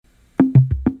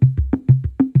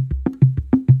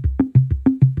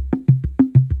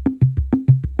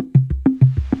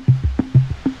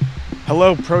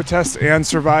Hello, Protest and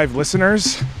Survive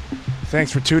listeners.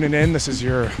 Thanks for tuning in. This is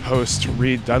your host,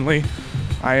 Reed Dunley.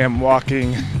 I am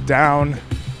walking down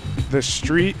the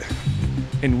street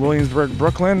in Williamsburg,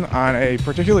 Brooklyn on a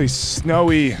particularly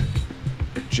snowy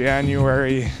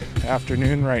January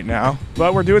afternoon right now.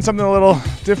 But we're doing something a little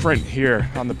different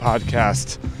here on the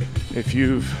podcast. If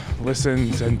you've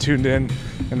listened and tuned in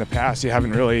the past, you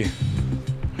haven't really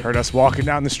heard us walking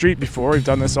down the street before. We've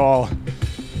done this all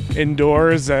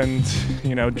indoors and,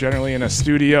 generally in a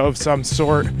studio of some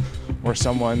sort or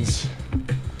someone's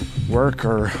work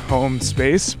or home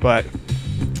space. But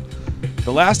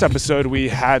the last episode, we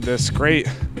had this great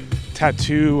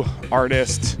tattoo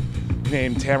artist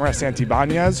named Tamara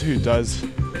Santibanez, who does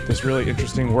this really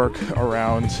interesting work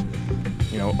around,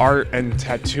 art and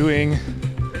tattooing,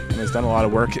 and has done a lot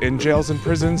of work in jails and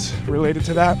prisons related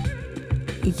to that.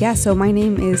 Yeah, so my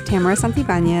name is Tamara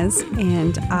Santibanez,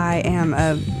 and I am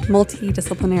a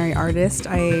multidisciplinary artist.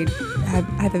 I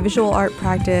have a visual art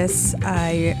practice.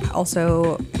 I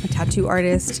also am a tattoo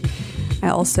artist. I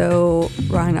also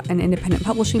run an independent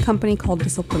publishing company called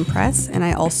Discipline Press, and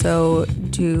I also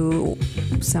do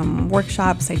some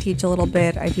workshops. I teach a little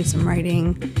bit. I do some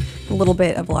writing, a little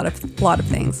bit of a lot of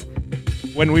things.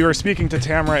 When we were speaking to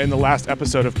Tamara in the last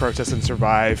episode of Protest and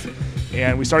Survive,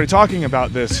 and we started talking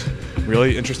about this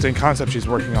really interesting concept she's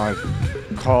working on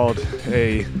called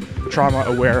a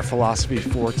trauma-aware philosophy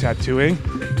for tattooing.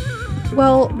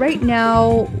 Well, right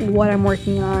now, what I'm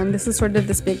working on, this is sort of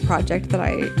this big project that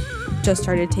I just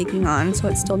started taking on, so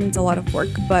it still needs a lot of work,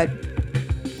 but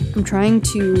I'm trying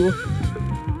to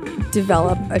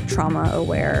develop a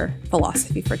trauma-aware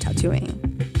philosophy for tattooing.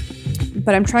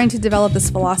 But I'm trying to develop this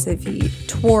philosophy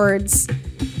towards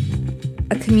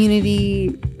a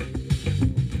community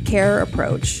care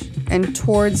approach and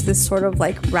towards this sort of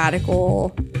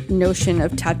radical notion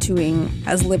of tattooing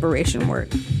as liberation work.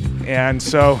 And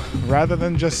so rather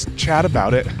than just chat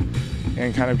about it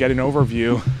and kind of get an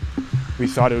overview, we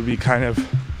thought it would be kind of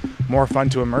more fun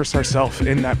to immerse ourselves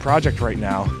in that project right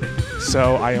now.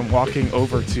 So I am walking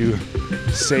over to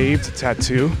Saved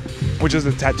Tattoo, which is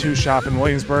a tattoo shop in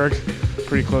Williamsburg,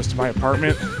 pretty close to my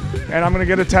apartment. And I'm gonna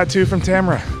get a tattoo from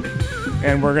Tamara.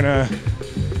 And we're gonna,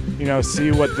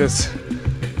 see what this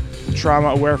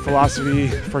trauma-aware philosophy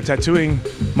for tattooing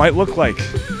might look like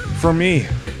for me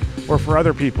or for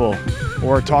other people,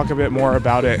 or talk a bit more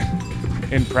about it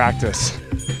in practice.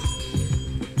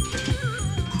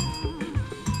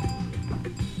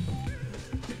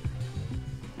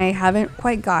 I haven't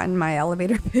quite gotten my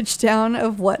elevator pitch down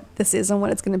of what this is and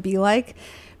what it's going to be like.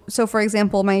 So, for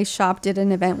example, my shop did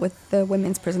an event with the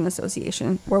Women's Prison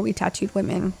Association where we tattooed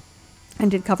women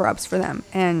and did cover-ups for them.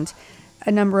 And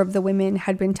a number of the women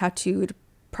had been tattooed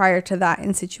prior to that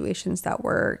in situations that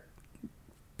were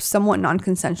somewhat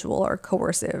non-consensual or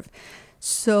coercive.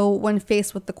 So when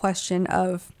faced with the question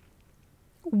of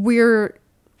we're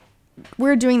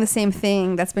doing the same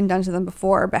thing that's been done to them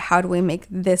before, but how do we make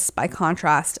this, by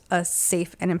contrast, a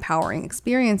safe and empowering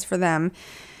experience for them?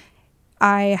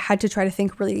 I had to try to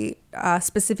think really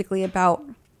specifically about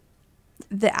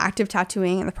the act of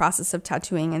tattooing and the process of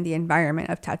tattooing and the environment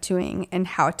of tattooing and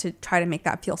how to try to make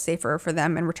that feel safer for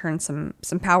them and return some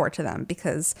power to them,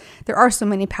 because there are so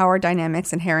many power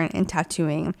dynamics inherent in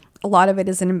tattooing. A lot of it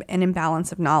is an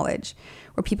imbalance of knowledge,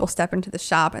 where people step into the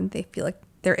shop and they feel like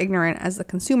they're ignorant as the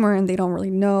consumer and they don't really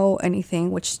know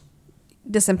anything, which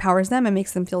disempowers them and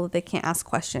makes them feel that they can't ask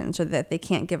questions or that they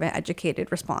can't give an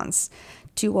educated response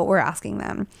to what we're asking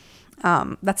them.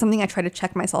 That's something I try to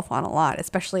check myself on a lot,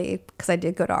 especially because I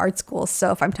did go to art school.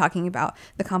 So if I'm talking about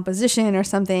the composition or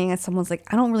something and someone's like,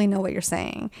 I don't really know what you're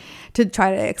saying, to try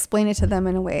to explain it to them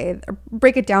in a way or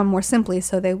break it down more simply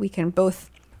so that we can both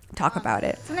talk about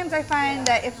it. Sometimes I find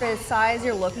that if the size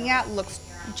you're looking at looks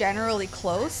generally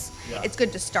close, it's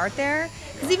good to start there,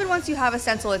 because even once you have a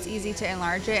stencil, it's easy to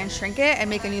enlarge it and shrink it and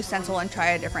make a new stencil and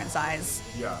try a different size.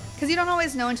 Because you don't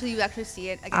always know until you actually see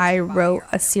it. I wrote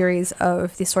a series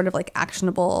of these sort of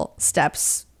actionable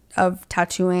steps of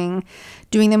tattooing,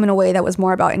 doing them in a way that was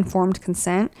more about informed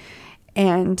consent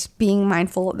and being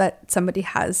mindful that somebody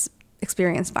has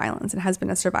experienced violence and has been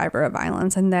a survivor of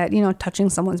violence, and that touching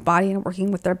someone's body and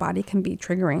working with their body can be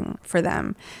triggering for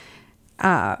them.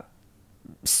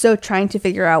 So trying to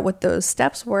figure out what those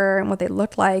steps were and what they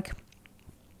looked like,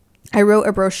 I wrote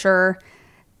a brochure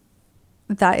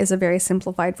that is a very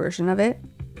simplified version of it.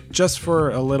 Just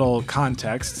for a little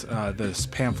context, this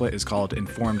pamphlet is called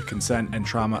Informed Consent and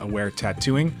Trauma-Aware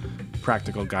Tattooing,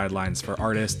 Practical Guidelines for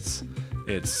Artists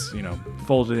It's,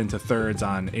 folded into thirds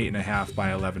on 8.5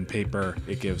 by 11 paper.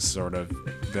 It gives sort of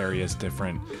various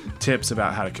different tips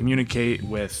about how to communicate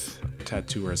with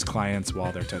tattooers' clients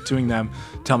while they're tattooing them.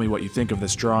 Tell me what you think of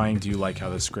this drawing. Do you like how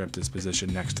the script is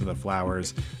positioned next to the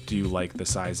flowers? Do you like the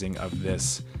sizing of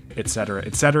this, etc.,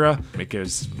 etc.? It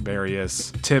gives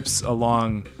various tips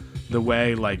along the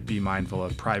way, like be mindful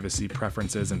of privacy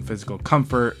preferences and physical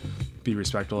comfort, be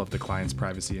respectful of the client's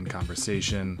privacy and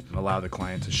conversation, allow the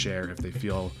client to share if they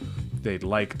feel they'd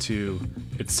like to,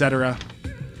 etc.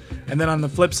 And then on the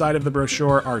flip side of the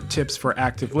brochure are tips for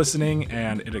active listening,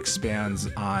 and it expands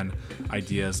on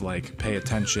ideas like pay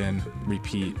attention,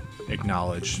 repeat,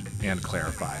 acknowledge, and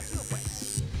clarify.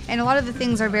 And a lot of the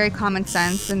things are very common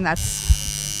sense, and that's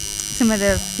some of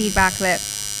the feedback that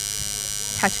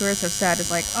tattooers have said is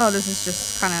like, oh, this is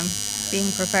just kind of being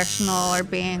professional or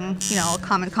being, a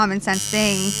common sense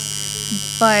thing.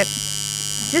 But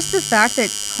just the fact that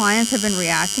clients have been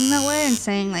reacting that way and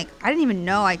saying, like, I didn't even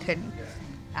know I could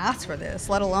ask for this,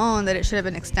 let alone that it should have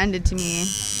been extended to me,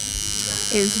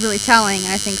 is really telling,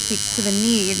 and I think speaks to the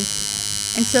need.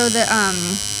 And so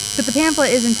but the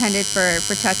pamphlet is intended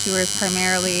for tattooers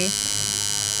primarily,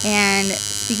 and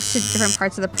speaks to different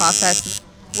parts of the process.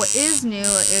 What is new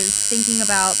is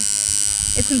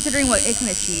considering what it can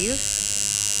achieve.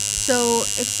 So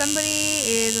if somebody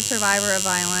is a survivor of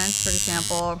violence, for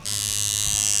example,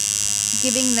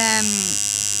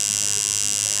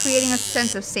 creating a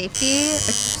sense of safety,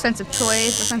 a sense of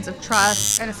choice, a sense of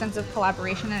trust, and a sense of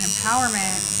collaboration and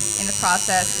empowerment in the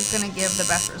process is going to give the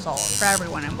best result for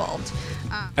everyone involved.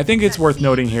 I think it's worth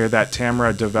noting here that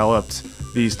Tamara developed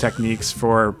these techniques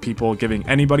for people giving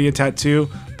anybody a tattoo,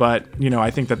 but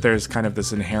I think that there's kind of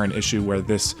this inherent issue where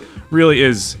this really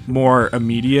is more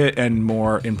immediate and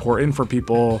more important for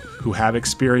people who have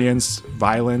experienced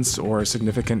violence or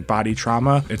significant body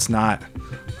trauma. It's not,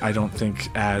 I don't think,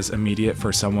 as immediate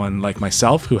for someone like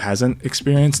myself who hasn't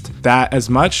experienced that as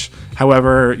much.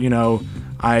 However,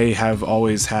 I have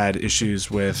always had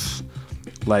issues with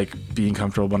like being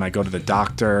comfortable when I go to the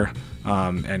doctor,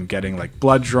 and getting like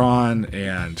blood drawn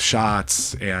and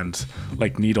shots, and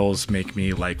like needles make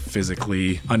me like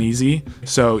physically uneasy.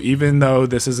 So even though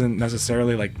this isn't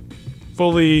necessarily like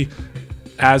fully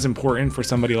as important for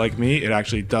somebody like me, it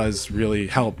actually does really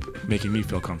help making me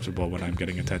feel comfortable when I'm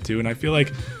getting a tattoo. And I feel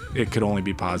like it could only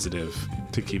be positive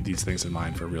to keep these things in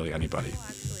mind for really anybody.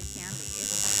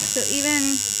 So even,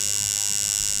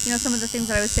 some of the things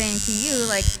that I was saying to you,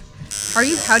 like,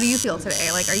 how do you feel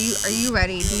today? Like, are you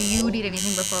ready? Do you need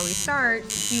anything before we start?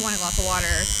 Do you want a glass of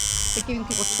water? Like, giving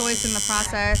people choice in the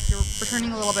process, you're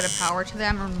returning a little bit of power to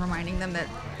them and reminding them that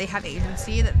they have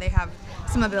agency, that they have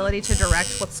some ability to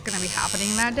direct what's going to be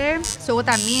happening that day. So what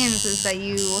that means is that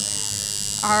you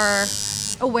are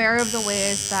aware of the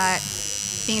ways that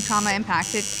being trauma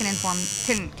impacted can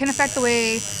affect the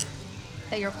way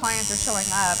that your clients are showing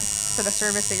up for the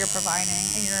service that you're providing,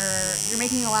 and you're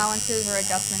making allowances or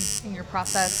adjustments in your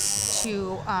process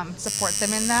to support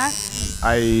them in that.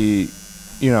 I,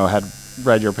 had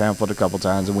read your pamphlet a couple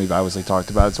times, and we've obviously talked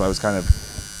about it, so I was kind of,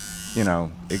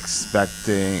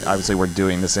 expecting, obviously we're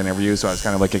doing this interview, so I was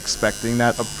kind of like expecting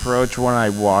that approach when I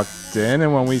walked in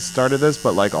and when we started this,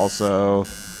 but like also,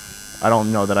 I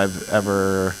don't know that I've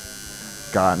ever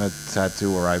gotten a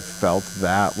tattoo where I felt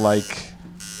that like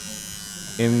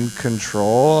in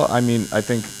control. I mean, I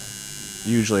think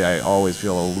usually I always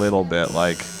feel a little bit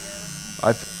like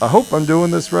I hope I'm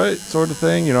doing this right, sort of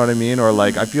thing, you know what I mean? Or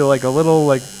like I feel like a little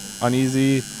like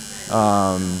uneasy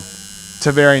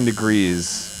to varying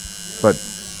degrees, but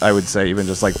I would say even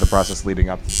just like the process leading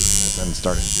up to doing this and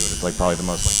starting to do it is like probably the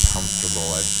most like comfortable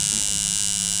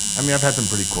I've had some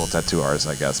pretty cool tattoo artists,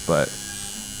 I guess, but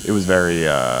it was very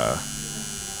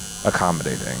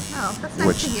accommodating. Oh, that's nice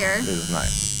which to hear. Is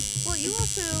nice. Well, you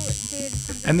also did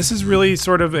something. And this is really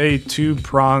sort of a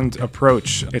two-pronged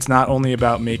approach. It's not only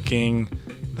about making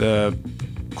the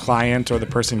client or the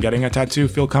person getting a tattoo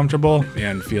feel comfortable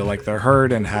and feel like they're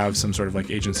heard and have some sort of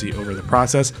like agency over the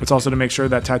process. It's also to make sure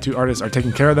that tattoo artists are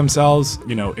taking care of themselves,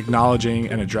 acknowledging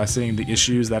and addressing the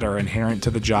issues that are inherent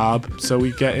to the job. So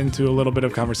we get into a little bit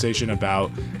of conversation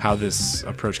about how this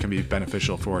approach can be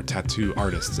beneficial for tattoo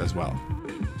artists as well.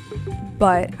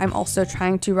 But I'm also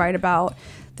trying to write about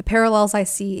the parallels I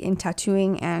see in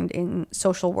tattooing and in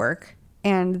social work,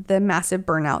 and the massive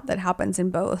burnout that happens in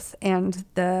both, and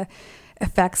the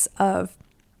effects of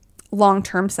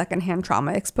long-term secondhand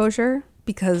trauma exposure,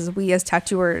 because we as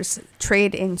tattooers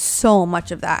trade in so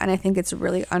much of that, and I think it's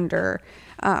really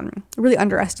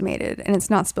underestimated, and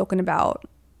it's not spoken about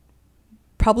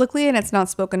publicly, and it's not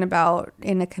spoken about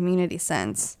in a community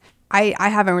sense. I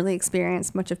haven't really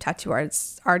experienced much of tattoo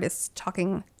artists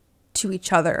talking to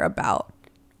each other about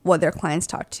what their clients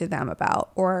talk to them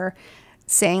about, or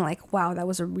saying like, wow, that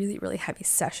was a really, really heavy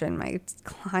session. My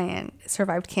client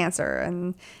survived cancer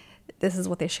and this is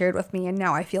what they shared with me. And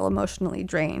now I feel emotionally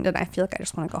drained and I feel like I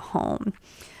just want to go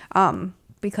home.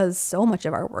 Because so much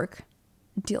of our work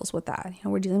deals with that.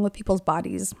 We're dealing with people's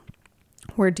bodies.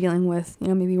 We're dealing with,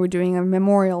 maybe we're doing a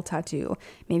memorial tattoo.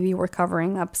 Maybe we're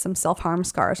covering up some self-harm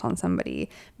scars on somebody.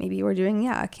 Maybe we're doing,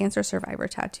 a cancer survivor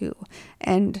tattoo.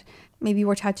 And maybe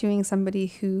we're tattooing somebody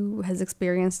who has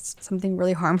experienced something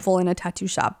really harmful in a tattoo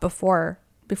shop before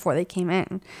they came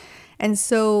in. And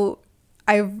so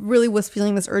I really was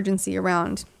feeling this urgency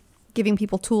around giving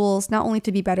people tools, not only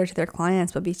to be better to their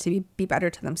clients, but to be better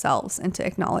to themselves and to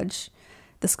acknowledge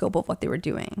the scope of what they were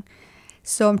doing.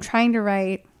 So I'm trying to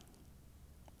write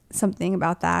something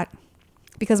about that,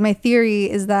 because my theory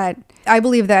is that I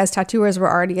believe that as tattooers, we're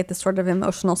already at this sort of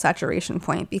emotional saturation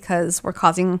point because we're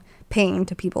causing pain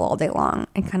to people all day long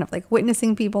and kind of like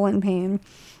witnessing people in pain,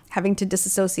 having to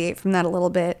disassociate from that a little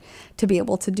bit to be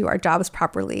able to do our jobs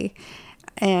properly.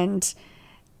 And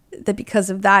that because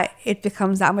of that, it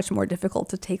becomes that much more difficult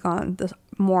to take on the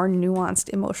more nuanced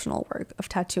emotional work of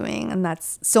tattooing. And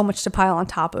that's so much to pile on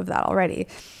top of that already.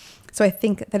 So I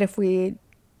think that if we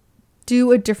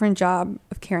do a different job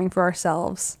of caring for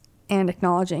ourselves and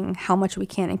acknowledging how much we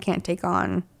can and can't take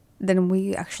on, then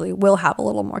we actually will have a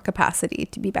little more capacity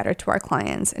to be better to our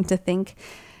clients and to think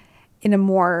in a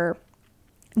more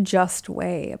just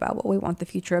way about what we want the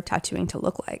future of tattooing to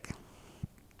look like.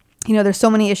 There's so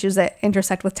many issues that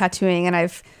intersect with tattooing, and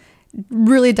I've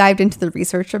really dived into the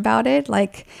research about it.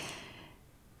 Like,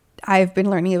 I've been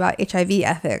learning about HIV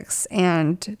ethics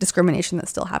and discrimination that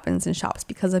still happens in shops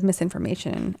because of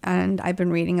misinformation. And I've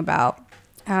been reading about,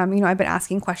 I've been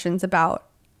asking questions about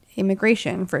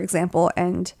immigration, for example,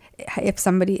 and if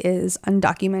somebody is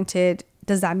undocumented,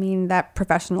 does that mean that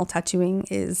professional tattooing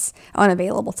is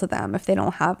unavailable to them if they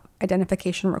don't have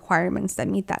identification requirements that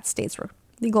meet that state's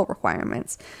legal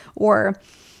requirements? Or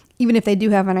even if they do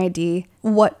have an ID,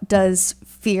 what does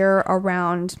fear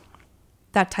around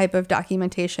that type of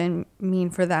documentation mean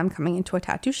for them coming into a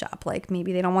tattoo shop? Like,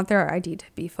 maybe they don't want their ID to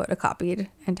be photocopied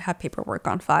and to have paperwork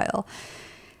on file.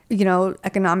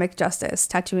 Economic justice.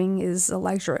 Tattooing is a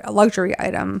luxury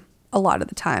item a lot of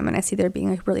the time. And I see there being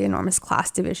like really enormous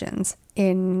class divisions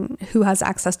in who has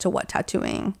access to what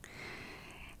tattooing,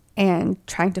 and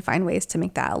trying to find ways to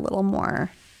make that a little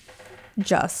more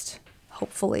just,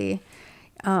 hopefully.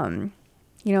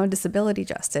 Disability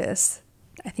justice.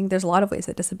 I think there's a lot of ways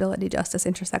that disability justice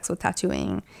intersects with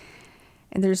tattooing,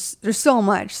 and there's so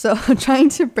much. So trying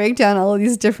to break down all of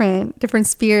these different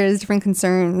spheres, different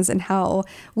concerns, and how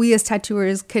we as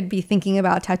tattooers could be thinking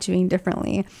about tattooing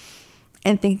differently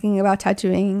and thinking about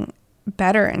tattooing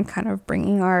better, and kind of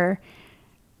bringing our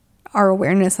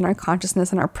awareness and our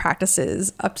consciousness and our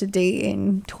practices up to date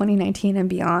in 2019 and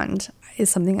beyond is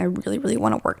something I really, really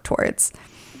want to work towards.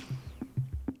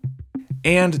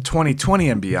 And 2020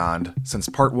 and beyond, since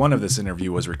part 1 of this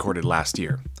interview was recorded last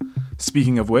year.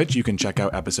 Speaking of which, you can check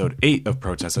out episode 8 of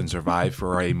Protest and Survive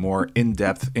for a more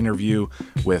in-depth interview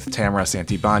with Tamara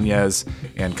Santibanez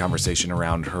and conversation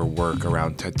around her work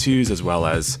around tattoos, as well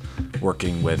as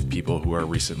working with people who are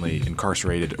recently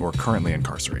incarcerated or currently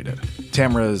incarcerated.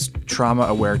 Tamara's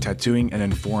Trauma-Aware Tattooing and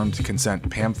Informed Consent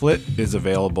pamphlet is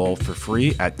available for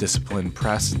free at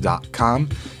disciplinepress.com.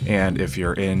 And if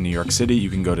you're in New York City,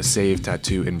 you can go to Save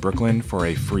Tattoo in Brooklyn for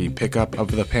a free pickup of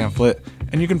the pamphlet.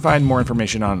 And you can find more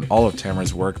information on all of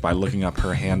Tamara's work by looking up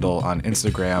her handle on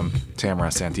Instagram, Tamara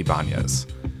Santibanez.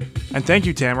 And thank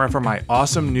you, Tamara, for my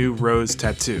awesome new rose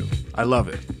tattoo. I love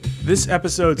it. This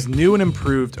episode's new and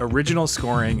improved original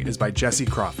scoring is by Jesse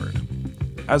Crawford.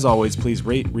 As always, please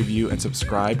rate, review, and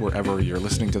subscribe wherever you're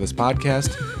listening to this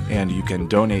podcast. And you can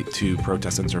donate to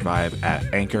Protest and Survive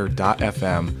at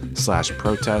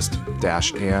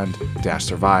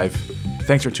anchor.fm/protest-and-survive.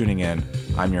 Thanks for tuning in.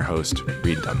 I'm your host,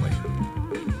 Reed Dunley.